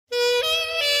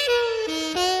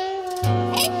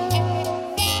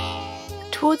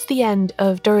Towards the end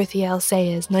of Dorothy L.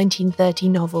 Sayers' 1930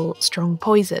 novel Strong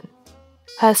Poison,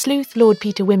 her sleuth Lord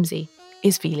Peter Wimsey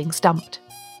is feeling stumped.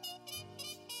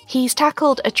 He's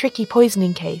tackled a tricky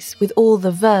poisoning case with all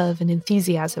the verve and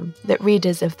enthusiasm that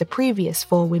readers of the previous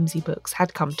 4 Wimsey books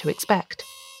had come to expect.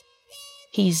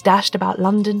 He's dashed about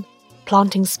London,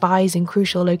 planting spies in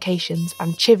crucial locations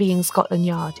and chivying Scotland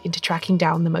Yard into tracking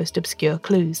down the most obscure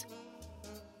clues.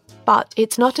 But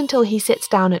it's not until he sits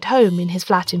down at home in his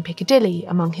flat in Piccadilly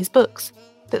among his books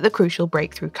that the crucial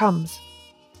breakthrough comes.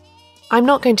 I'm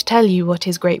not going to tell you what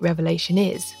his great revelation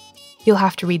is. You'll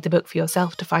have to read the book for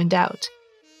yourself to find out.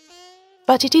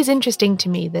 But it is interesting to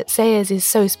me that Sayers is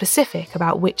so specific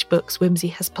about which books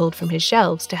Wimsey has pulled from his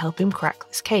shelves to help him crack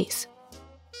this case.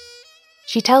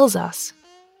 She tells us,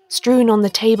 strewn on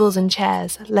the tables and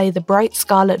chairs lay the bright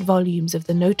scarlet volumes of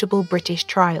the notable British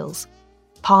trials: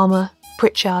 Palmer,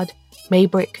 Pritchard,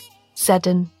 Maybrick,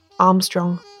 Seddon,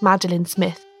 Armstrong, Madeline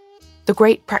Smith, the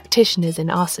great practitioners in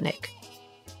arsenic.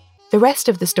 The rest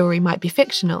of the story might be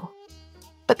fictional,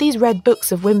 but these red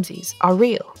books of Wimsey's are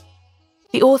real.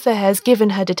 The author has given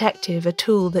her detective a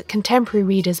tool that contemporary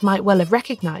readers might well have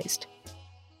recognised.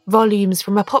 Volumes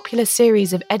from a popular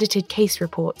series of edited case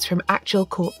reports from actual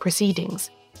court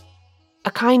proceedings.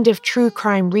 A kind of true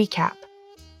crime recap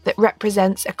that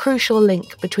represents a crucial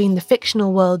link between the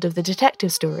fictional world of the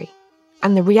detective story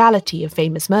and the reality of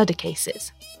famous murder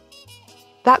cases.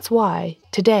 That's why,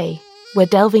 today, we're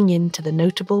delving into the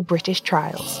notable British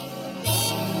trials.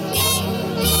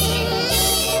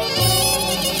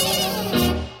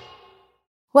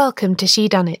 Welcome to She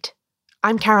Done It.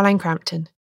 I'm Caroline Crampton.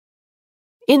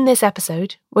 In this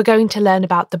episode, we're going to learn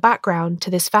about the background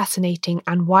to this fascinating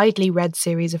and widely read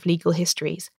series of legal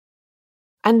histories,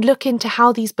 and look into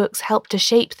how these books help to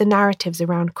shape the narratives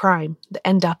around crime that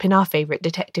end up in our favourite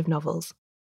detective novels.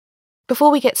 Before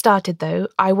we get started though,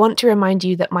 I want to remind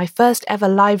you that my first ever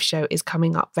live show is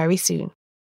coming up very soon.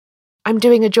 I'm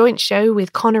doing a joint show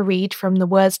with Connor Reid from the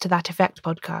Words to That Effect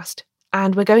podcast,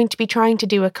 and we're going to be trying to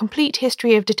do a complete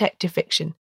history of detective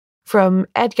fiction, from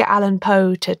Edgar Allan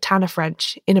Poe to Tana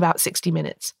French, in about 60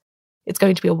 minutes. It's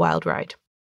going to be a wild ride.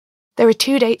 There are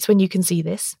 2 dates when you can see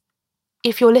this.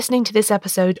 If you're listening to this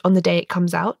episode on the day it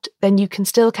comes out, then you can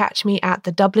still catch me at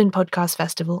the Dublin Podcast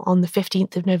Festival on the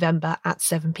 15th of November at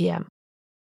 7 p.m.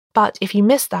 But if you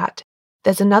miss that,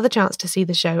 there's another chance to see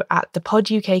the show at the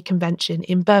Pod UK convention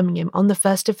in Birmingham on the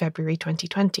 1st of February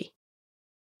 2020.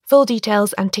 Full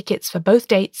details and tickets for both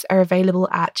dates are available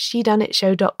at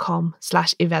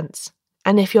shedoneitshow.com/events.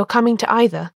 And if you're coming to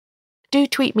either, do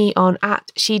tweet me on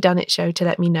 @shedoneitshow to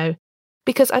let me know,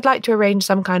 because I'd like to arrange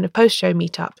some kind of post-show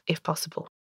meetup if possible.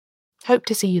 Hope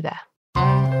to see you there.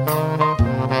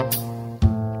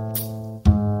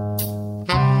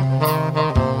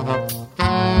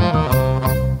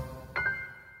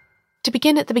 To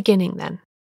begin at the beginning then,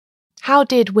 how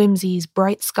did Wimsey's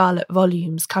bright scarlet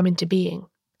volumes come into being?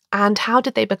 And how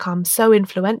did they become so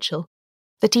influential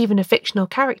that even a fictional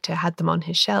character had them on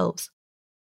his shelves?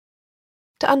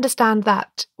 To understand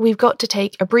that, we've got to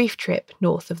take a brief trip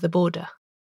north of the border.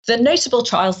 The Notable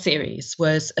Trials series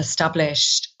was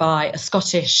established by a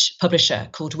Scottish publisher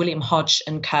called William Hodge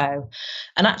 & Co.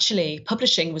 And actually,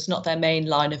 publishing was not their main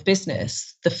line of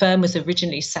business. The firm was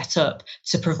originally set up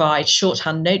to provide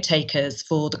shorthand note takers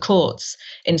for the courts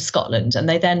in Scotland, and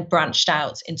they then branched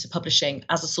out into publishing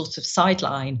as a sort of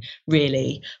sideline,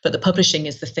 really. But the publishing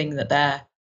is the thing that they're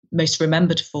most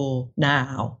remembered for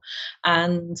now.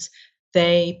 And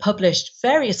they published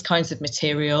various kinds of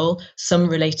material, some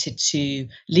related to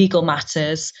legal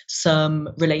matters, some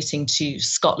relating to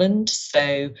Scotland,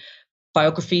 so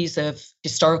biographies of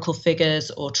historical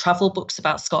figures or travel books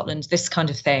about Scotland, this kind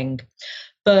of thing.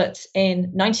 But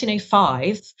in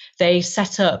 1905, they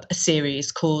set up a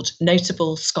series called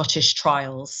Notable Scottish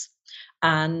Trials.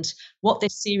 And what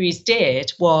this series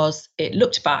did was it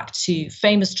looked back to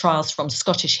famous trials from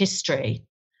Scottish history.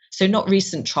 So not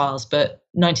recent trials, but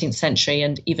 19th century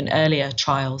and even earlier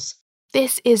trials.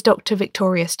 This is Dr.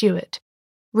 Victoria Stewart,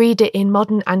 reader in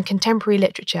modern and contemporary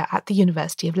literature at the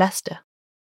University of Leicester.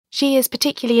 She is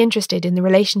particularly interested in the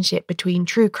relationship between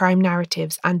true crime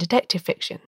narratives and detective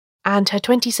fiction, and her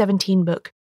 2017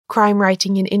 book, Crime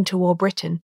Writing in Interwar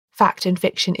Britain, Fact and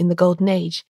Fiction in the Golden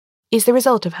Age, is the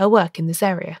result of her work in this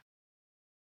area.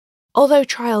 Although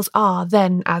trials are,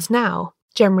 then as now,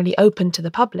 generally open to the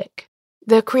public,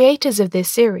 the creators of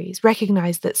this series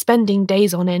recognised that spending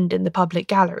days on end in the public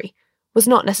gallery was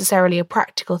not necessarily a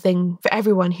practical thing for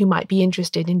everyone who might be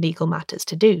interested in legal matters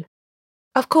to do.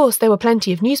 Of course, there were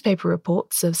plenty of newspaper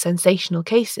reports of sensational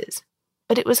cases,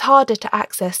 but it was harder to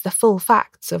access the full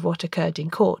facts of what occurred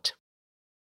in court.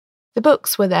 The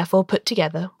books were therefore put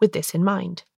together with this in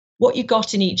mind. What you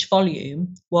got in each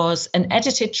volume was an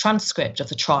edited transcript of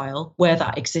the trial where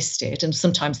that existed, and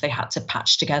sometimes they had to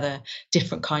patch together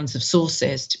different kinds of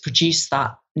sources to produce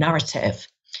that narrative.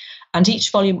 And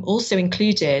each volume also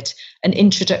included an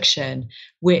introduction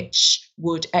which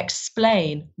would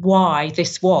explain why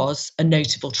this was a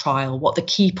notable trial, what the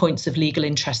key points of legal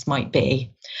interest might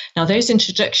be. Now, those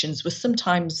introductions were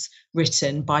sometimes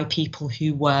written by people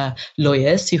who were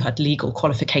lawyers, who had legal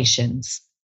qualifications.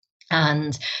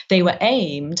 And they were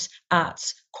aimed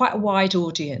at quite a wide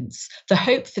audience. The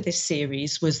hope for this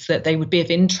series was that they would be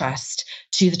of interest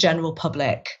to the general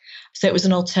public. So it was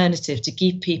an alternative to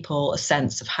give people a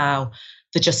sense of how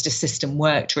the justice system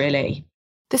worked, really.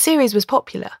 The series was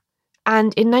popular,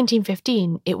 and in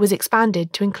 1915 it was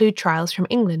expanded to include trials from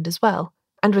England as well,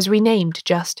 and was renamed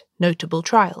just Notable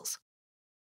Trials.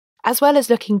 As well as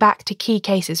looking back to key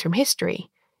cases from history,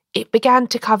 it began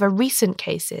to cover recent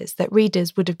cases that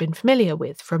readers would have been familiar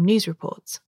with from news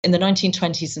reports. In the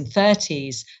 1920s and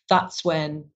 30s, that's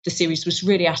when the series was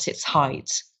really at its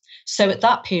height. So at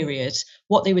that period,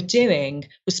 what they were doing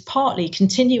was partly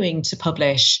continuing to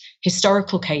publish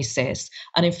historical cases.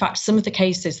 And in fact, some of the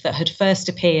cases that had first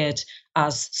appeared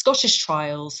as Scottish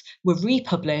trials were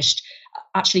republished,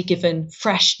 actually given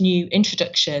fresh new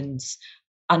introductions,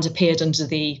 and appeared under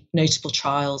the Notable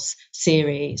Trials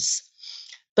series.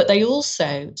 But they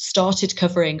also started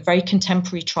covering very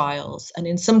contemporary trials. And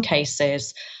in some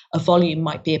cases, a volume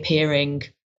might be appearing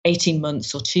 18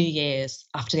 months or 2 years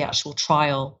after the actual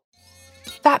trial.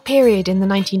 That period in the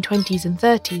 1920s and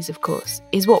 30s, of course,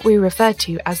 is what we refer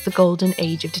to as the golden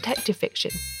age of detective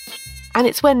fiction. And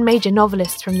it's when major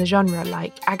novelists from the genre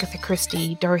like Agatha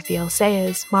Christie, Dorothy L.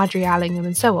 Sayers, Marjorie Allingham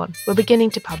and so on were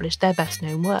beginning to publish their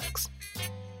best-known works.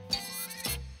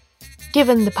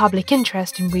 Given the public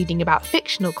interest in reading about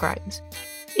fictional crimes,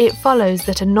 it follows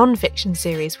that a non-fiction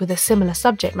series with a similar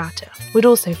subject matter would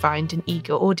also find an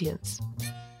eager audience.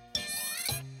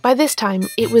 By this time,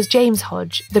 it was James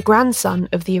Hodge, the grandson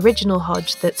of the original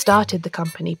Hodge that started the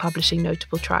company publishing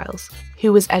Notable Trials,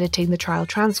 who was editing the trial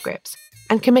transcripts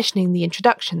and commissioning the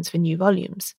introductions for new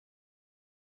volumes.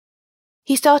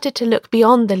 He started to look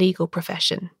beyond the legal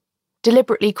profession,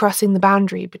 deliberately crossing the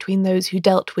boundary between those who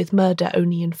dealt with murder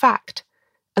only in fact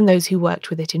and those who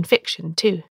worked with it in fiction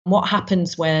too. What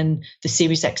happens when the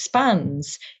series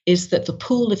expands is that the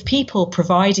pool of people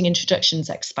providing introductions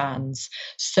expands.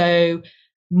 So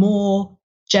more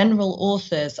general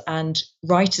authors and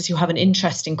writers who have an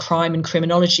interest in crime and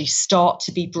criminology start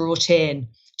to be brought in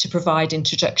to provide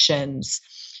introductions.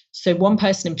 So one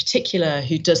person in particular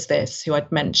who does this, who I'd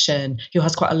mention, who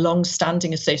has quite a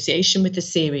long-standing association with the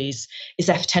series, is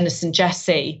F. Tennyson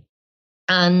Jessie.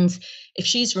 And if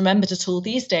she's remembered at all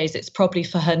these days, it's probably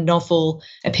for her novel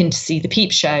A Pin to See the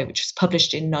Peep Show, which was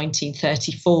published in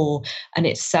 1934, and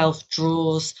itself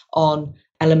draws on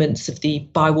elements of the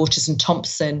Bywaters and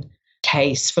Thompson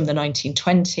case from the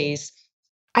 1920s.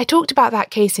 I talked about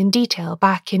that case in detail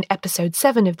back in episode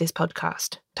 7 of this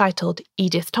podcast, titled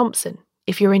Edith Thompson,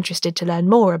 if you're interested to learn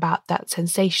more about that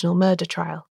sensational murder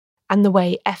trial and the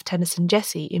way F. Tennyson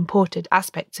Jessie imported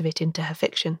aspects of it into her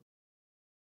fiction.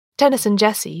 Tennyson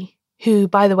Jessie, who,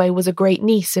 by the way, was a great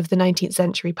niece of the 19th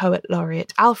century poet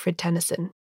laureate Alfred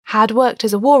Tennyson, had worked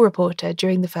as a war reporter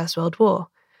during the First World War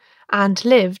and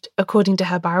lived, according to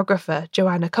her biographer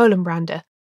Joanna Colenbrander,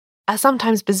 a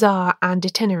sometimes bizarre and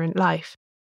itinerant life.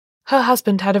 Her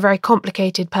husband had a very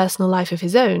complicated personal life of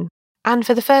his own, and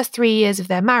for the first 3 years of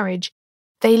their marriage,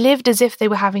 they lived as if they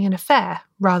were having an affair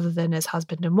rather than as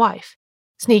husband and wife,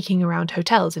 sneaking around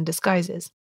hotels in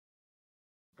disguises.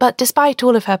 But despite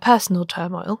all of her personal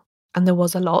turmoil, and there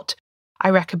was a lot, I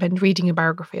recommend reading a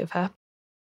biography of her,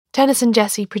 Tennyson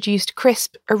Jessie produced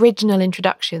crisp, original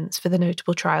introductions for the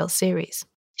Notable Trials series.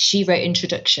 She wrote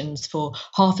introductions for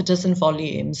half a dozen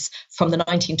volumes from the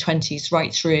 1920s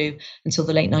right through until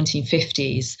the late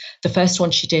 1950s. The first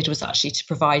one she did was actually to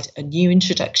provide a new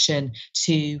introduction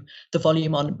to the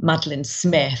volume on Madeline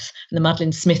Smith. And the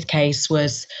Madeline Smith case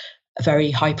was a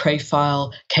very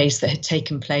high-profile case that had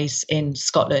taken place in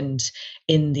Scotland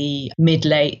in the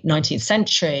mid-late 19th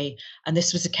century. And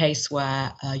this was a case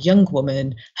where a young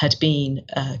woman had been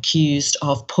accused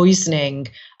of poisoning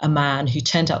a man who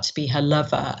turned out to be her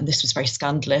lover. And this was very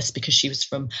scandalous because she was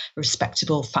from a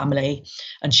respectable family.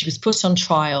 And she was put on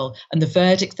trial. And the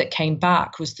verdict that came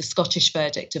back was the Scottish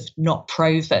verdict of not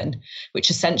proven, which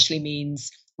essentially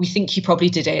means we think he probably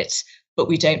did it, but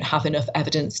we don't have enough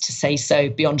evidence to say so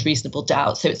beyond reasonable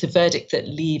doubt. So it's a verdict that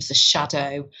leaves a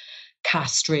shadow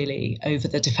cast really over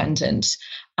the defendant.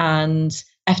 And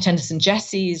F. Tennyson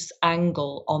Jessie's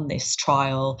angle on this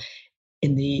trial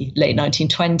in the late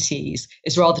 1920s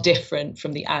is rather different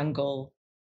from the angle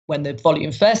when the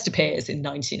volume first appears in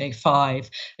 1905.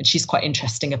 And she's quite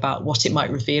interesting about what it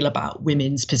might reveal about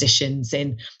women's positions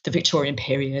in the Victorian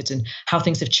period and how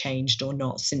things have changed or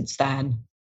not since then.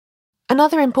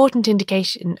 Another important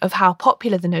indication of how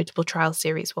popular the Notable Trials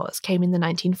series was came in the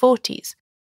 1940s,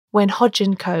 when Hodge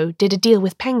 & Co. did a deal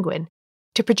with Penguin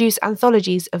to produce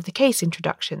anthologies of the case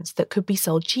introductions that could be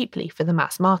sold cheaply for the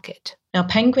mass market. Now,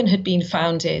 Penguin had been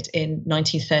founded in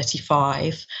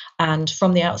 1935 and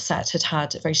from the outset had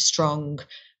had a very strong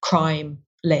crime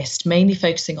list, mainly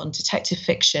focusing on detective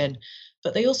fiction,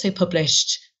 but they also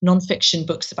published non-fiction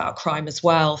books about crime as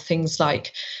well, things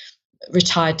like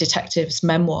retired detectives'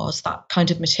 memoirs, that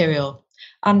kind of material.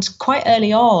 And quite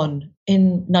early on,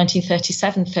 in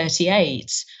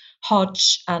 1937-38,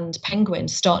 Hodge and Penguin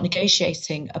start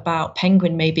negotiating about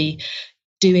Penguin maybe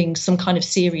doing some kind of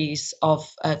series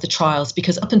of the trials,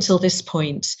 because up until this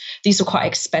point, these were quite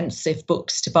expensive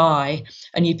books to buy,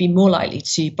 and you'd be more likely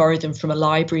to borrow them from a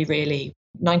library, really.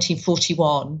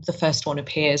 1941, the first one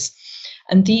appears.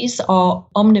 And these are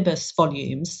omnibus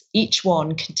volumes. Each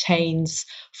one contains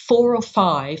 4 or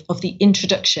 5 of the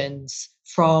introductions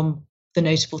from the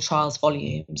Notable Trials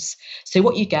volumes. So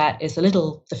what you get is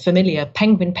the familiar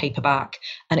Penguin paperback,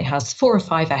 and it has 4 or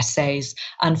 5 essays.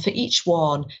 And for each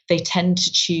one, they tend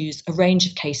to choose a range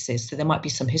of cases. So there might be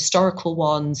some historical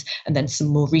ones and then some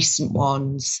more recent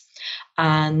ones.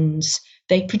 And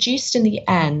they produced in the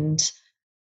end,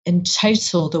 in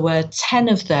total, there were 10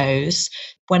 of those.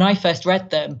 When I first read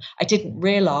them, I didn't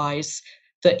realise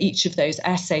that each of those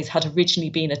essays had originally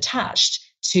been attached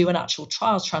to an actual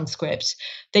trial transcript.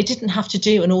 They didn't have to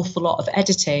do an awful lot of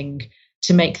editing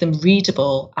to make them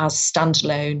readable as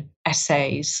standalone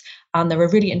essays. And they're a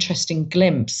really interesting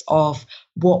glimpse of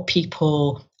what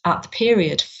people at the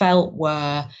period felt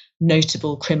were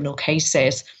notable criminal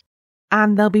cases.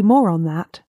 And there'll be more on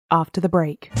that after the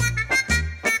break.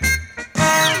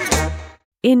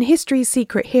 In History's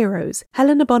Secret Heroes,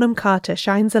 Helena Bonham Carter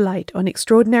shines a light on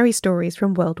extraordinary stories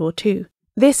from World War II.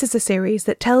 This is a series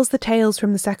that tells the tales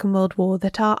from the Second World War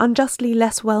that are unjustly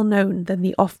less well known than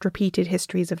the oft-repeated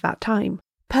histories of that time.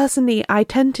 Personally, I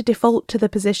tend to default to the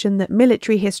position that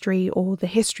military history, or the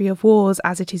history of wars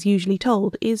as it is usually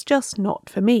told, is just not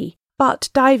for me. But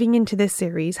diving into this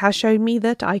series has shown me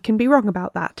that I can be wrong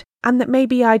about that, and that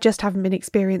maybe I just haven't been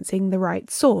experiencing the right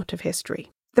sort of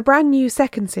history. The brand new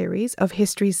second series of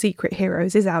History's Secret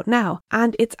Heroes is out now,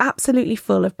 and it's absolutely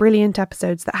full of brilliant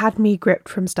episodes that had me gripped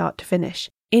from start to finish.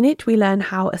 In it, we learn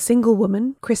how a single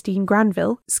woman, Christine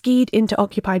Granville, skied into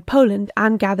occupied Poland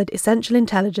and gathered essential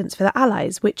intelligence for the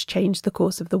Allies, which changed the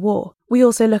course of the war. We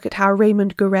also look at how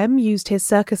Raymond Gurem used his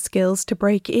circus skills to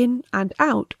break in and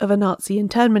out of a Nazi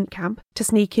internment camp to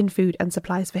sneak in food and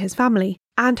supplies for his family,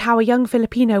 and how a young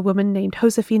Filipino woman named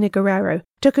Josefina Guerrero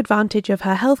took advantage of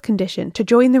her health condition to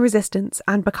join the resistance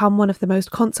and become one of the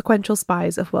most consequential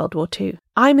spies of World War II.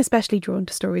 I'm especially drawn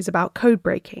to stories about code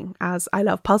breaking, as I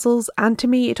love puzzles, and to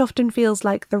me it often feels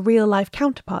like the real-life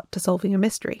counterpart to solving a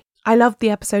mystery. I loved the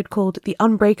episode called The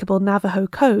Unbreakable Navajo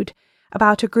Code,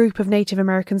 about a group of Native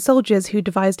American soldiers who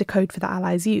devised a code for the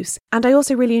Allies' use. And I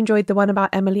also really enjoyed the one about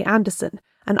Emily Anderson,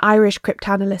 an Irish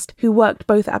cryptanalyst who worked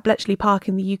both at Bletchley Park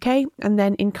in the UK and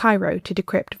then in Cairo to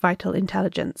decrypt vital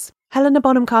intelligence. Helena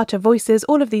Bonham Carter voices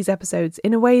all of these episodes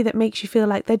in a way that makes you feel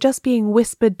like they're just being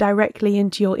whispered directly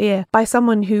into your ear by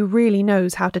someone who really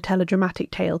knows how to tell a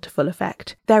dramatic tale to full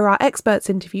effect. There are experts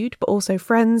interviewed, but also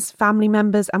friends, family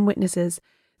members and witnesses,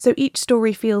 so each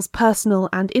story feels personal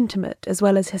and intimate as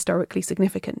well as historically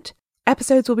significant.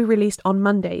 Episodes will be released on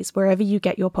Mondays wherever you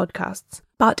get your podcasts.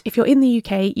 But if you're in the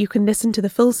UK, you can listen to the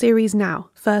full series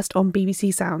now, first on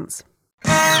BBC Sounds.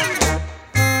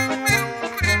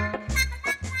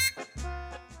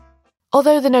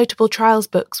 Although the Notable Trials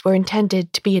books were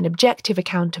intended to be an objective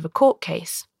account of a court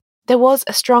case, there was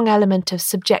a strong element of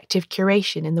subjective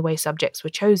curation in the way subjects were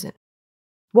chosen.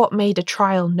 What made a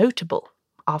trial notable,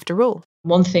 after all?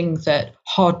 One thing that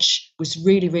Hodge was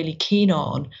really, really keen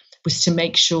on was to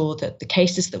make sure that the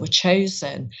cases that were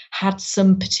chosen had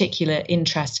some particular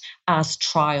interest as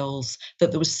trials, that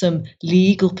there was some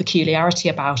legal peculiarity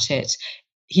about it.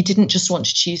 He didn't just want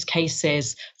to choose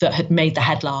cases that had made the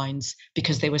headlines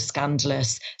because they were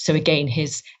scandalous. So again,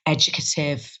 his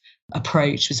educative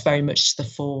approach was very much to the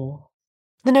fore.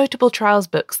 The Notable Trials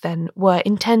books, then, were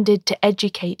intended to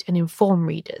educate and inform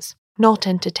readers, not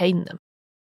entertain them.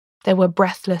 There were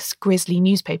breathless, grisly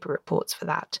newspaper reports for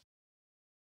that.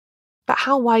 But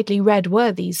how widely read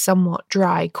were these somewhat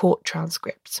dry court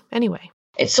transcripts, anyway?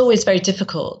 It's always very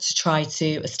difficult to try to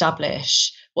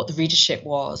establish what the readership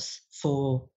was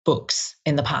for books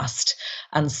in the past.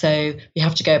 And so we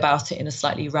have to go about it in a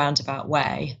slightly roundabout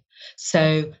way.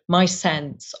 So my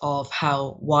sense of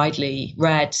how widely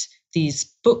read these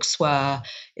books were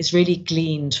is really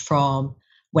gleaned from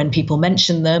when people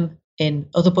mention them in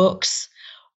other books,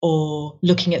 or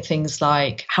looking at things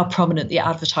like how prominent the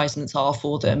advertisements are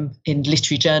for them in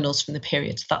literary journals from the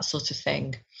period, that sort of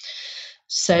thing.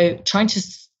 So trying to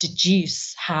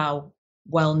deduce how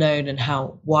well known and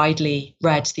how widely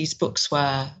read these books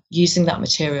were using that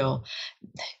material,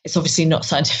 it's obviously not a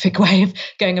scientific way of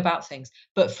going about things.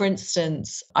 But for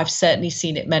instance, I've certainly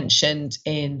seen it mentioned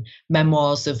in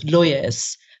memoirs of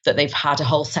lawyers that they've had a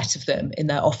whole set of them in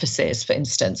their offices, for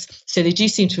instance. So they do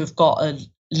seem to have got a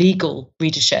legal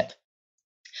readership.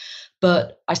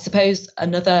 But I suppose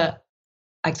another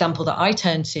example that I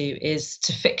turn to is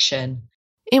to fiction.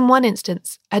 In one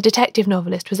instance, a detective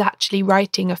novelist was actually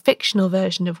writing a fictional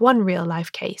version of one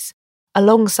real-life case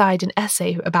alongside an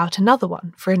essay about another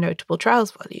one for a notable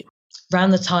trials volume.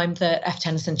 Around the time that F.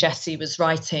 Tennyson Jesse was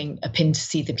writing A Pin to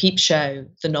See the Peep Show,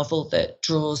 the novel that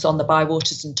draws on the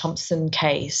Bywaters and Thompson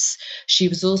case, she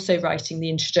was also writing the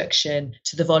introduction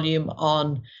to the volume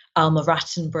on Alma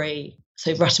Rattenbury,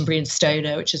 so Rattenbury and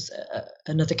Stoner, which is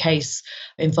another case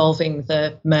involving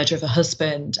the murder of a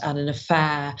husband and an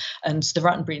affair. And the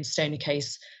Rattenbury and Stoner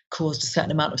case caused a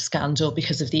certain amount of scandal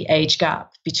because of the age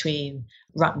gap between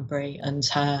Rattenbury and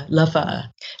her lover.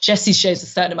 Jessie shows a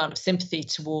certain amount of sympathy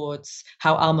towards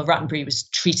how Alma Rattenbury was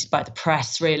treated by the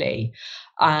press, really.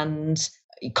 And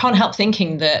you can't help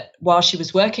thinking that while she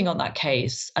was working on that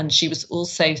case, and she was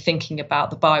also thinking about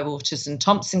the Bywaters and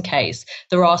Thompson case,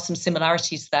 there are some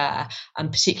similarities there,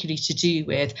 and particularly to do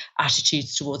with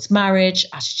attitudes towards marriage,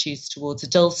 attitudes towards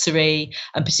adultery,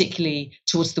 and particularly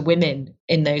towards the women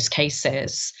in those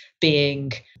cases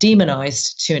being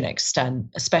demonized to an extent,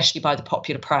 especially by the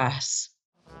popular press.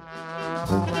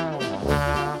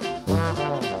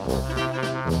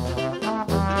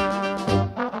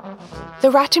 The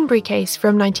Rattenbury case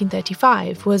from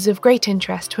 1935 was of great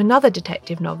interest to another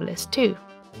detective novelist too.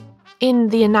 In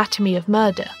The Anatomy of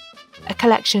Murder, a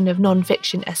collection of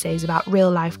non-fiction essays about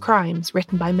real-life crimes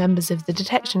written by members of the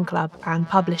Detection Club and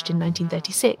published in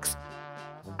 1936,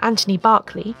 Anthony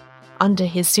Berkeley, under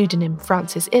his pseudonym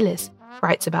Francis Illis,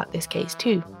 writes about this case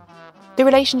too. The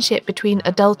relationship between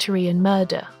adultery and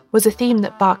murder was a theme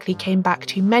that Berkeley came back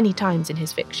to many times in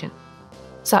his fiction,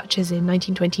 such as in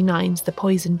 1929's The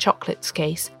Poisoned Chocolates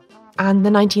case and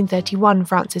the 1931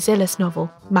 Francis Illis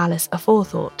novel Malice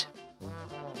Aforethought.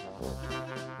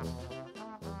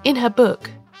 In her book,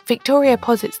 Victoria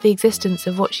posits the existence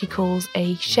of what she calls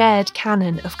a shared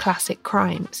canon of classic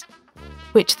crimes,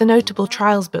 which the notable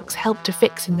trials books helped to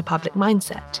fix in the public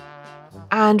mindset,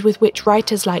 and with which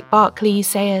writers like Berkeley,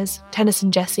 Sayers,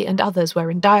 Tennyson Jesse and others were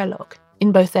in dialogue,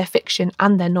 in both their fiction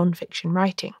and their non-fiction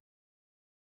writing.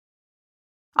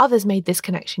 Others made this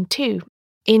connection too.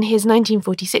 In his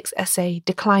 1946 essay,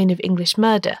 Decline of English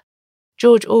Murder,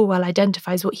 George Orwell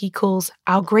identifies what he calls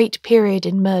our great period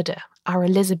in murder, our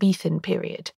Elizabethan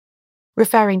period,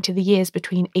 referring to the years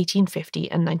between 1850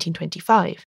 and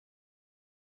 1925.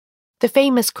 The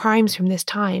famous crimes from this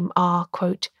time are,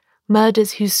 quote,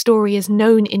 murders whose story is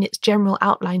known in its general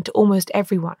outline to almost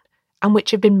everyone, and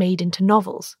which have been made into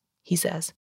novels, he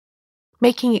says,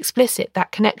 making explicit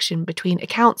that connection between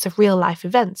accounts of real-life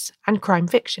events and crime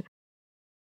fiction.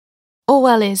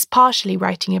 Orwell is partially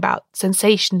writing about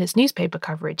sensationalist newspaper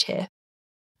coverage here,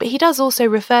 but he does also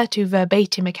refer to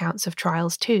verbatim accounts of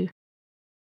trials too.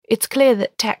 It's clear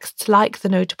that texts like the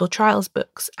notable trials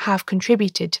books have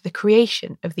contributed to the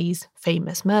creation of these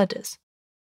famous murders.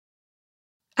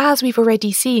 As we've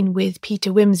already seen with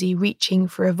Peter Wimsey reaching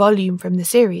for a volume from the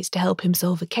series to help him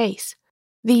solve a case,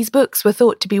 these books were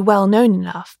thought to be well known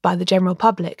enough by the general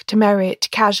public to merit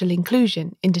casual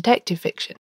inclusion in detective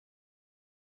fiction.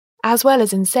 As well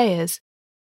as in Sayers,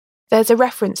 there's a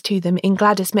reference to them in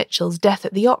Gladys Mitchell's Death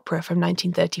at the Opera from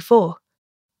 1934,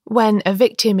 when a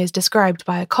victim is described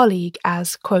by a colleague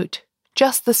as, quote,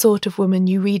 just the sort of woman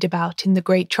you read about in the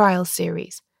Great Trials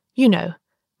series, you know,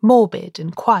 morbid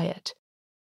and quiet,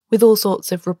 with all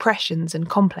sorts of repressions and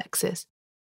complexes.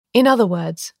 In other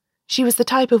words, she was the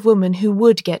type of woman who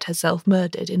would get herself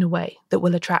murdered in a way that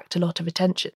will attract a lot of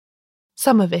attention,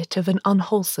 some of it of an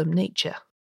unwholesome nature.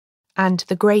 And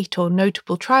the Great or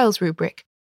Notable Trials rubric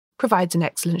provides an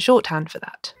excellent shorthand for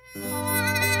that.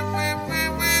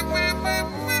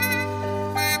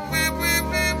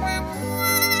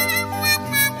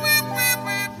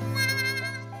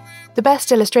 The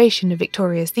best illustration of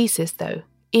Victoria's thesis, though,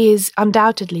 is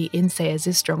undoubtedly in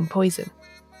Sayers' Strong Poison.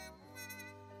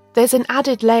 There's an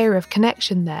added layer of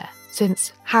connection there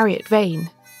since Harriet Vane,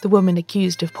 the woman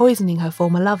accused of poisoning her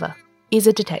former lover, is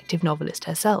a detective novelist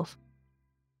herself.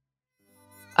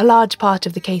 A large part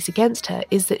of the case against her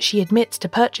is that she admits to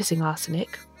purchasing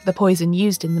arsenic, the poison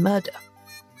used in the murder.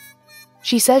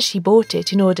 She says she bought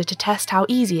it in order to test how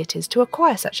easy it is to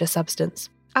acquire such a substance,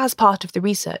 as part of the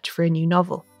research for a new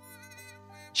novel.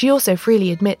 She also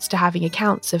freely admits to having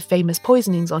accounts of famous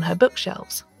poisonings on her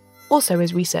bookshelves, also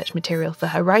as research material for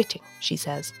her writing, she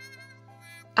says.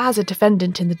 As a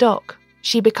defendant in the dock,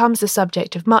 she becomes the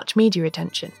subject of much media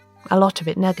attention, a lot of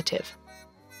it negative.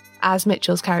 As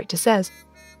Mitchell's character says,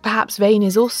 perhaps Vane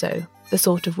is also the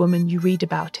sort of woman you read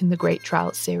about in the Great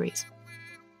Trials series.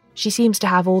 She seems to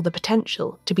have all the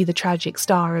potential to be the tragic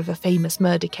star of a famous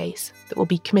murder case that will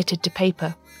be committed to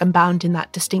paper and bound in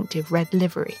that distinctive red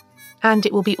livery. And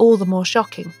it will be all the more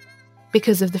shocking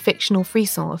because of the fictional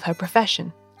frisson of her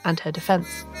profession and her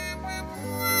defence.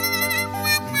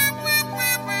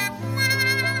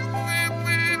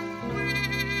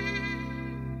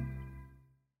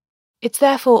 It's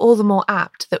therefore all the more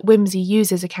apt that Wimsey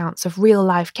uses accounts of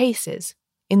real-life cases,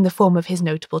 in the form of his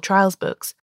notable trials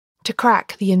books, to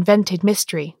crack the invented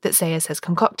mystery that Sayers has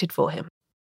concocted for him.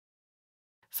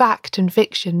 Fact and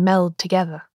fiction meld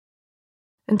together,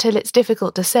 until it's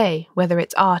difficult to say whether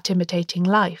it's art imitating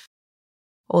life,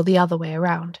 or the other way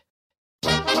around.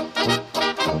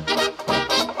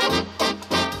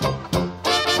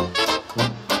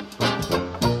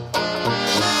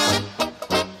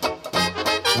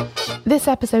 This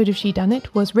episode of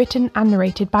Shedunnit was written and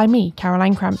narrated by me,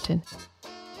 Caroline Crampton.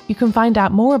 You can find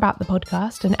out more about the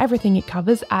podcast and everything it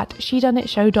covers at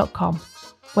shedunnitshow.com,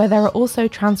 where there are also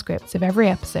transcripts of every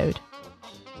episode.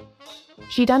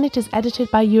 Shedunnit is edited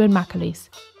by Ewan McAleese.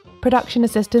 Production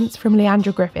assistance from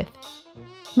Leandra Griffith.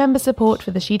 Member support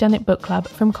for the Shedunnit Book Club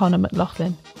from Connor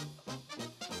McLaughlin.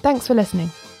 Thanks for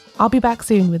listening. I'll be back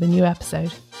soon with a new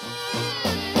episode.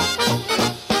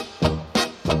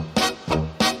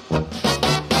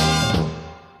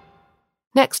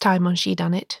 Next time on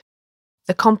Shedunnit,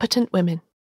 The Competent Women.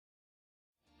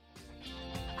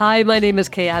 Hi, my name is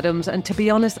Kay Adams, and to be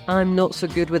honest, I'm not so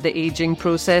good with the ageing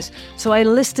process, so I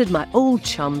enlisted my old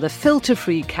chum, the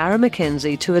filter-free Cara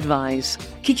McKenzie, to advise.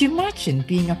 Could you imagine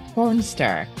being a porn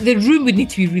star? The room would need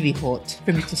to be really hot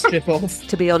for me to strip off.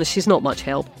 To be honest, she's not much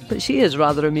help, but she is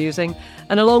rather amusing.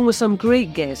 And along with some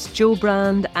great guests, Jo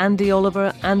Brand, Andy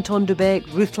Oliver, Anton Dubeck,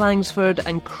 Ruth Langsford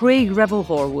and Craig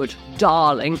Revel-Horwood,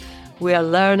 darling, we are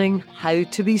learning how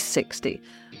to be 60.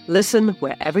 Listen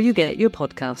wherever you get your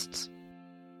podcasts.